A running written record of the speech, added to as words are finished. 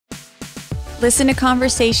Listen to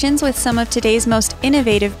conversations with some of today's most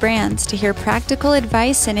innovative brands to hear practical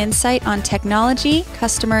advice and insight on technology,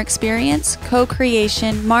 customer experience,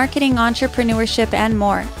 co-creation, marketing, entrepreneurship, and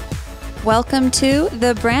more. Welcome to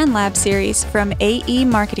the Brand Lab series from AE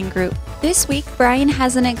Marketing Group. This week, Brian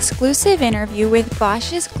has an exclusive interview with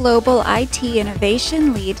Bosch's Global IT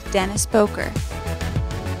Innovation Lead, Dennis Boecker.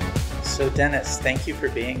 So Dennis, thank you for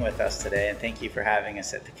being with us today, and thank you for having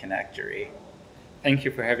us at the Connectory. Thank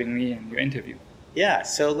you for having me in your interview. Yeah,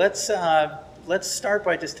 so let's start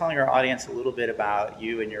by just telling our audience a little bit about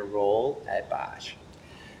you and your role at Bosch.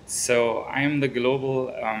 So I'm the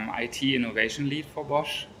Global IT Innovation Lead for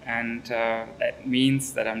Bosch, and that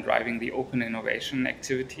means that I'm driving the open innovation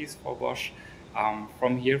activities for Bosch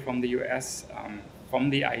from the US,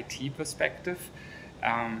 from the IT perspective,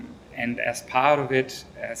 and as part of it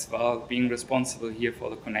as well being responsible here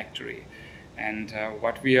for the Connectory. And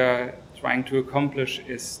what we are trying to accomplish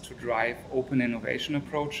is to drive open innovation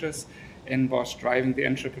approaches in Bosch, driving the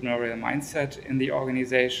entrepreneurial mindset in the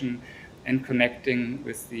organization and connecting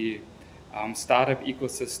with the startup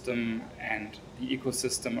ecosystem and the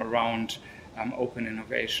ecosystem around open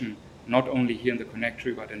innovation, not only here in the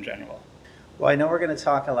Connectory, but in general. Well, I know we're going to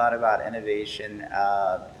talk a lot about innovation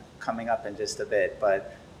coming up in just a bit,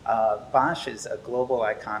 but Bosch is a global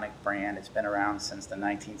iconic brand. It's been around since the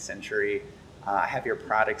 19th century. I have your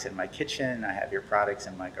products in my kitchen, I have your products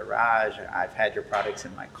in my garage, I've had your products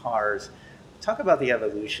in my cars. Talk about the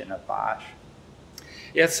evolution of Bosch.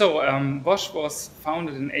 Yeah, so Bosch was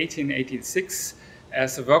founded in 1886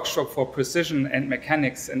 as a workshop for precision and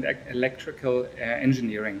mechanics and electrical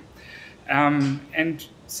engineering. And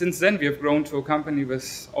since then we have grown to a company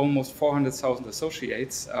with almost 400,000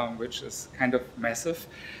 associates, which is kind of massive.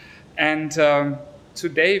 And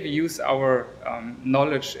today we use our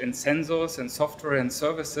knowledge in sensors and software and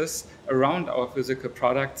services around our physical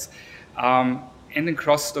products and in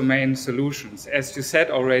cross-domain solutions. As you said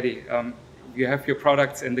already, you have your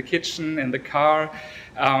products in the kitchen, in the car,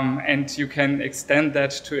 and you can extend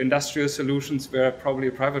that to industrial solutions where probably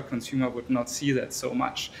a private consumer would not see that so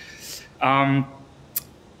much.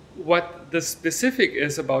 What the specific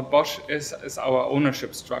is about Bosch is our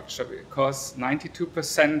ownership structure, because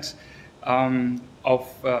 92% of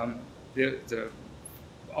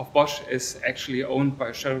Bosch is actually owned by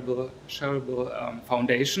a shareable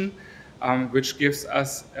foundation, which gives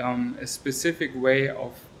us a specific way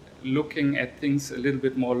of looking at things a little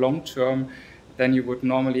bit more long-term than you would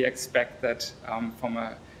normally expect that from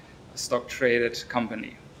a stock-traded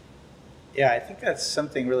company. Yeah, I think that's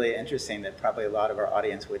something really interesting that probably a lot of our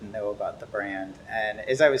audience wouldn't know about the brand. And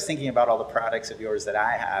as I was thinking about all the products of yours that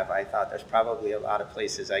I have, I thought there's probably a lot of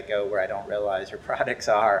places I go where I don't realize your products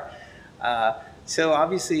are. So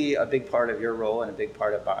obviously a big part of your role and a big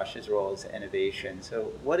part of Bosch's role is innovation.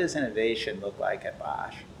 So what does innovation look like at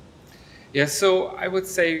Bosch? Yeah, so I would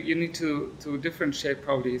say you need to differentiate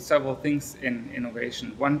probably several things in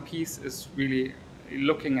innovation. One piece is really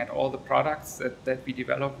looking at all the products that we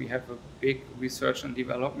develop. We have a big research and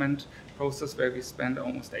development process where we spend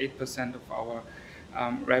almost 8% of our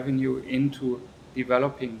revenue into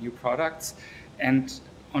developing new products. And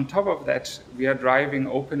on top of that, we are driving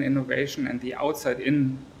open innovation, and the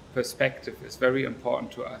outside-in perspective is very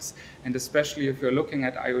important to us. And especially if you're looking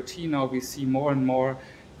at IoT now, we see more and more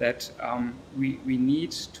that we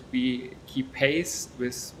need to keep pace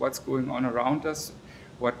with what's going on around us,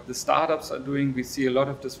 what the startups are doing. We see a lot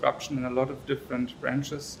of disruption in a lot of different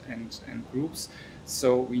branches and groups.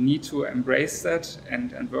 So we need to embrace that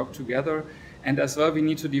and work together. And as well, we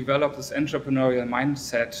need to develop this entrepreneurial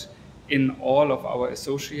mindset in all of our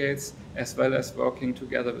associates, as well as working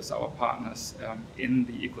together with our partners in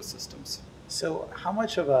the ecosystems. So how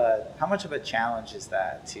much of a challenge is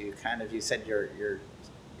that to kind of, you said your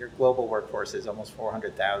global workforce is almost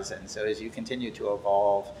 400,000. So as you continue to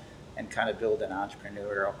evolve and kind of build an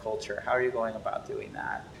entrepreneurial culture, how are you going about doing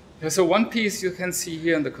that? Yeah, so one piece you can see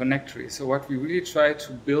here in the Connectory. So what we really try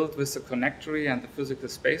to build with the Connectory and the physical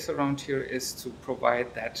space around here is to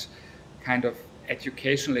provide that kind of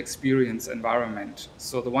educational experience environment.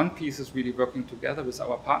 So the one piece is really working together with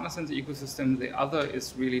our partners in the ecosystem. The other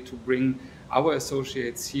is really to bring our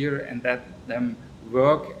associates here and let them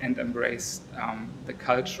work and embrace the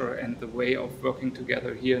culture and the way of working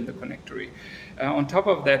together here in the Connectory. On top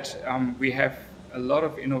of that, we have a lot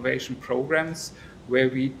of innovation programs where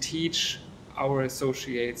we teach our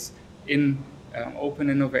associates in open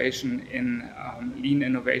innovation, in lean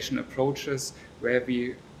innovation approaches, where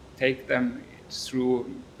we take them through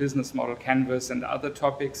business model canvas and other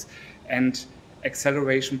topics, and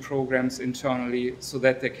acceleration programs internally, so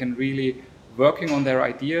that they can really working on their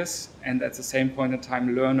ideas, and at the same point in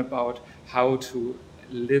time learn about how to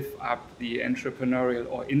live up the entrepreneurial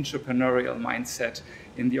or intrapreneurial mindset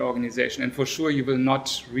in the organization. And for sure, you will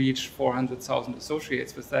not reach 400,000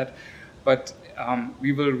 associates with that, but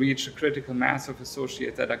we will reach a critical mass of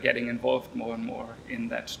associates that are getting involved more and more in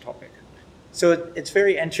that topic. So it's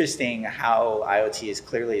very interesting how IoT is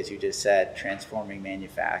clearly, as you just said, transforming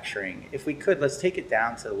manufacturing. If we could, let's take it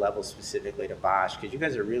down to the level specifically to Bosch, because you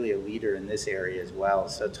guys are really a leader in this area as well.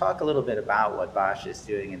 So talk a little bit about what Bosch is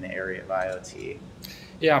doing in the area of IoT.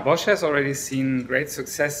 Yeah, Bosch has already seen great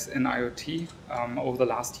success in IoT over the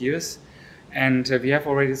last years. And we have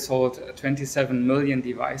already sold 27 million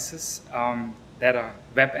devices that are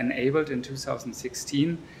web-enabled in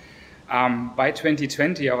 2016. By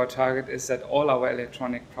 2020, our target is that all our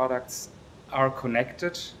electronic products are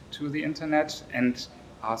connected to the internet and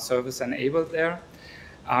are service-enabled there.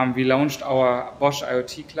 We launched our Bosch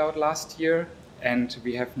IoT Cloud last year, and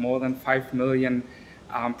we have more than 5 million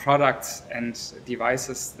products and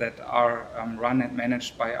devices that are run and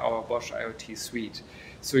managed by our Bosch IoT suite.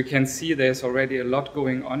 So you can see there's already a lot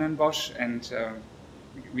going on in Bosch, and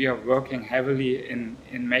we are working heavily in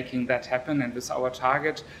making that happen. And with our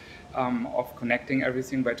target of connecting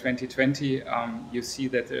everything by 2020, you see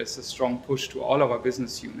that there is a strong push to all our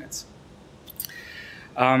business units.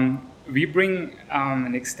 We bring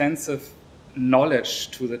an extensive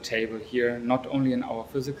knowledge to the table here, not only in our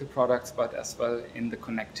physical products, but as well in the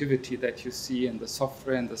connectivity that you see in the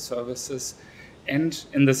software and the services and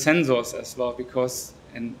in the sensors as well, because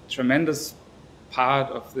a tremendous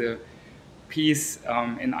part of the piece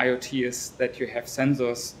in IoT is that you have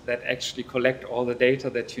sensors that actually collect all the data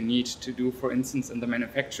that you need to do, for instance, in the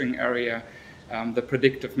manufacturing area, the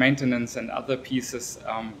predictive maintenance and other pieces.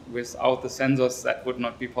 Without the sensors, that would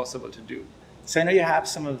not be possible to do. So I know you have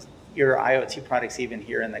some of your IoT products even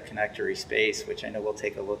here in the connectory space, which I know we'll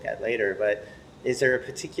take a look at later, but is there a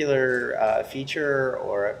particular feature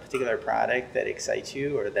or a particular product that excites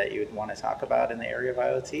you or that you would want to talk about in the area of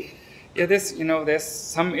IoT? Yeah, there's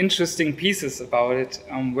some interesting pieces about it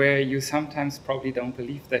where you sometimes probably don't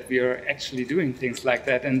believe that we are actually doing things like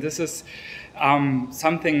that. And this is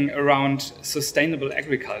something around sustainable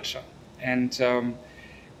agriculture. And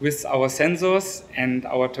with our sensors and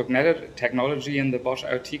our technology in the Bosch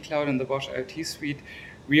IoT Cloud and the Bosch IoT Suite,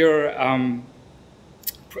 we are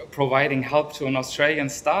providing help to an Australian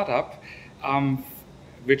startup,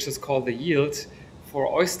 which is called the Yield,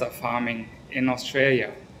 for oyster farming in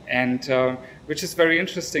Australia. And which is very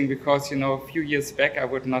interesting because, a few years back, I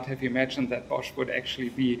would not have imagined that Bosch would actually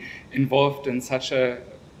be involved in such an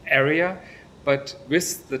area. But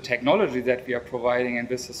with the technology that we are providing and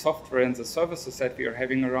with the software and the services that we are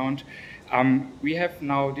having around, we have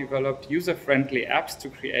now developed user-friendly apps to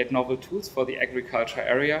create novel tools for the agriculture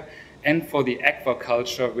area and for the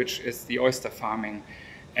aquaculture, which is the oyster farming.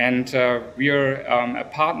 And we are a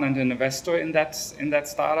partner and an investor in that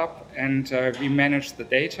startup, and we manage the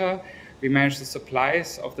data, we manage the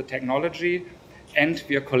supplies of the technology, and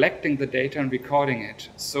we are collecting the data and recording it.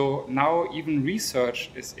 So now even research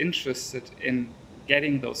is interested in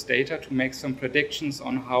getting those data to make some predictions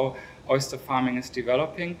on how oyster farming is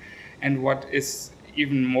developing. And what is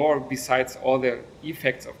even more, besides all the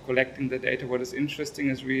effects of collecting the data, what is interesting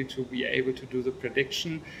is really to be able to do the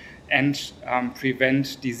prediction and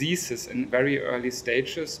prevent diseases in very early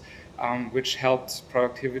stages, which helps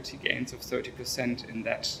productivity gains of 30% in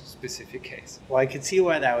that specific case. Well, I could see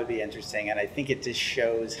why that would be interesting, and I think it just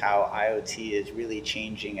shows how IoT is really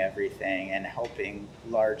changing everything and helping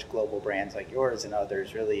large global brands like yours and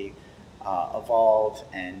others really evolve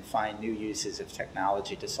and find new uses of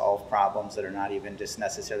technology to solve problems that are not even just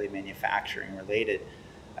necessarily manufacturing related.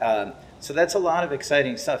 So that's a lot of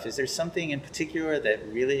exciting stuff. Is there something in particular that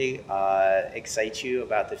really excites you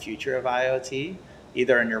about the future of IoT,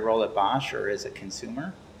 either in your role at Bosch or as a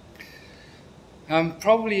consumer?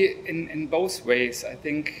 Probably in both ways. I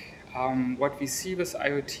think what we see with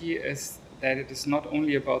IoT is that it is not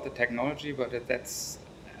only about the technology, but that's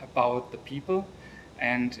about the people.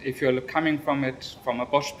 And if you're coming from it from a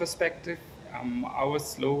Bosch perspective, our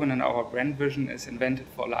slogan and our brand vision is invented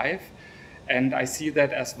for life. And I see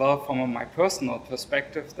that as well from my personal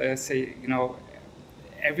perspective. They say,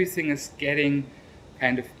 everything is getting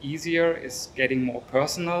kind of easier, is getting more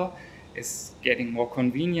personal, is getting more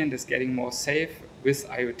convenient, is getting more safe with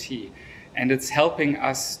IoT. And it's helping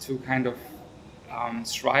us to kind of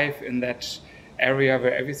strive in that area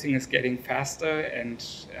where everything is getting faster and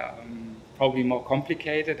probably more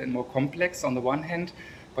complicated and more complex on the one hand.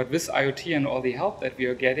 But with IoT and all the help that we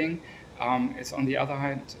are getting, is on the other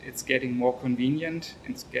hand, it's getting more convenient,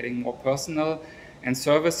 it's getting more personal, And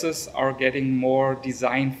services are getting more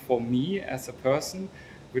designed for me as a person,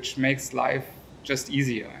 which makes life just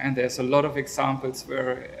easier. And there's a lot of examples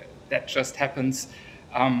where that just happens.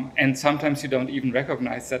 And sometimes you don't even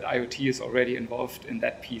recognize that IoT is already involved in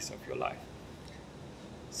that piece of your life.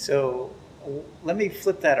 So let me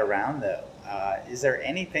flip that around though. Is there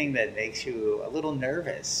anything that makes you a little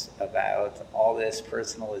nervous about all this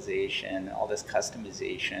personalization, all this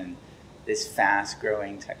customization, this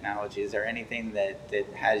fast-growing technology? Is there anything that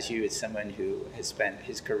has you, as someone who has spent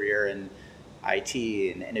his career in IT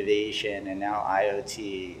and innovation and now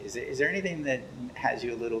IoT, is there anything that has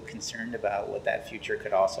you a little concerned about what that future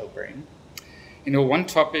could also bring? You know, one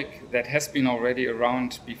topic that has been already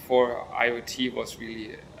around before IoT was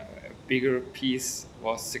really a bigger piece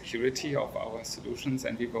was security of our solutions,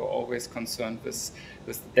 and we were always concerned with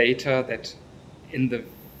data that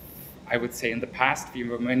I would say in the past, we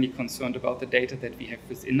were mainly concerned about the data that we have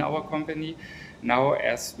within our company. Now,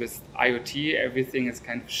 as with IoT, everything is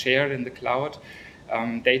kind of shared in the cloud.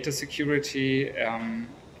 Data security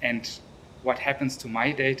and what happens to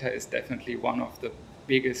my data is definitely one of the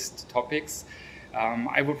biggest topics.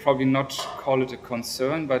 I would probably not call it a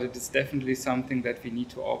concern, but it is definitely something that we need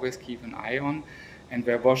to always keep an eye on, and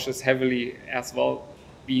where Bosch is heavily as well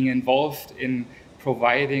being involved in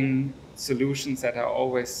providing solutions that are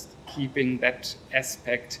always keeping that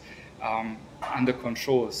aspect under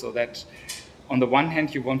control, so that on the one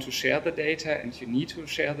hand you want to share the data and you need to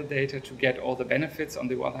share the data to get all the benefits. On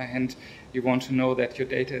the other hand, you want to know that your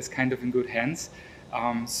data is kind of in good hands,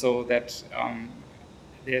 so that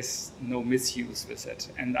there's no misuse with it.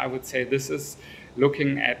 And I would say this is,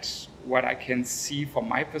 looking at what I can see from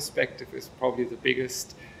my perspective, is probably the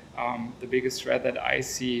biggest threat that I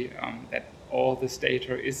see, that all this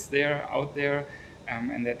data is there, out there,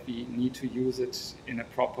 and that we need to use it in a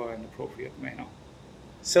proper and appropriate manner.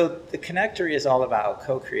 So the connector is all about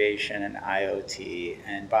co-creation and IoT,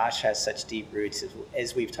 and Bosch has such deep roots,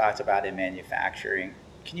 as we've talked about, in manufacturing.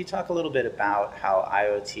 Can you talk a little bit about how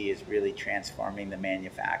IoT is really transforming the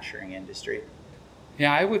manufacturing industry?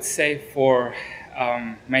 Yeah, I would say for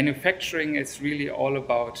manufacturing, it's really all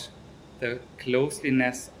about the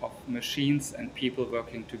closeness of machines and people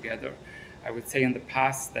working together. I would say in the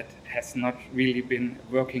past that has not really been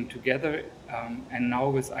working together, and now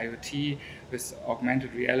with IoT, with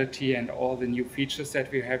augmented reality and all the new features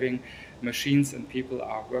that we're having, machines and people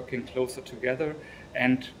are working closer together.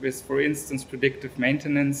 And with, for instance, predictive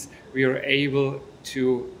maintenance, we are able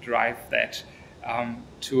to drive that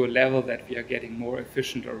to a level that we are getting more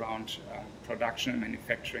efficient around production and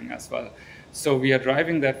manufacturing as well. So we are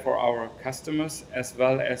driving that for our customers, as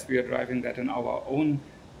well as we are driving that in our own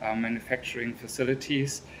manufacturing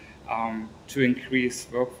facilities to increase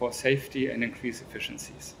workforce safety and increase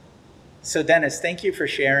efficiencies. So Dennis, thank you for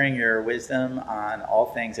sharing your wisdom on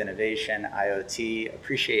all things innovation, IoT.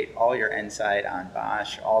 Appreciate all your insight on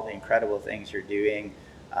Bosch, all the incredible things you're doing,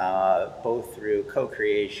 both through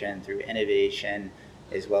co-creation, through innovation,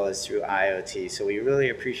 as well as through IoT. So we really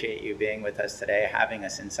appreciate you being with us today, having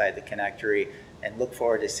us inside the Connectory, and look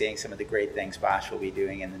forward to seeing some of the great things Bosch will be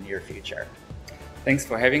doing in the near future. Thanks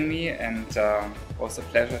for having me, and it was a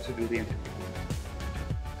pleasure to do the interview.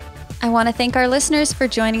 I want to thank our listeners for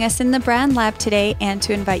joining us in the Brand Lab today, and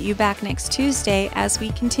to invite you back next Tuesday as we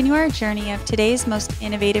continue our journey of today's most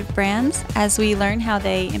innovative brands, as we learn how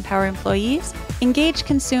they empower employees, engage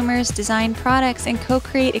consumers, design products, and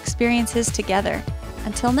co-create experiences together.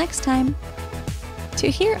 Until next time. To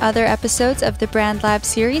hear other episodes of the Brand Lab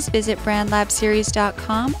series, visit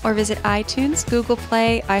brandlabseries.com or visit iTunes, Google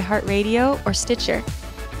Play, iHeartRadio, or Stitcher.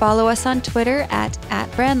 Follow us on Twitter at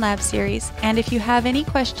BrandLabSeries. And if you have any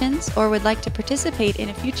questions or would like to participate in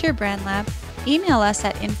a future Brand Lab, email us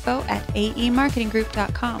at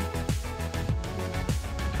info@aemarketinggroup.com.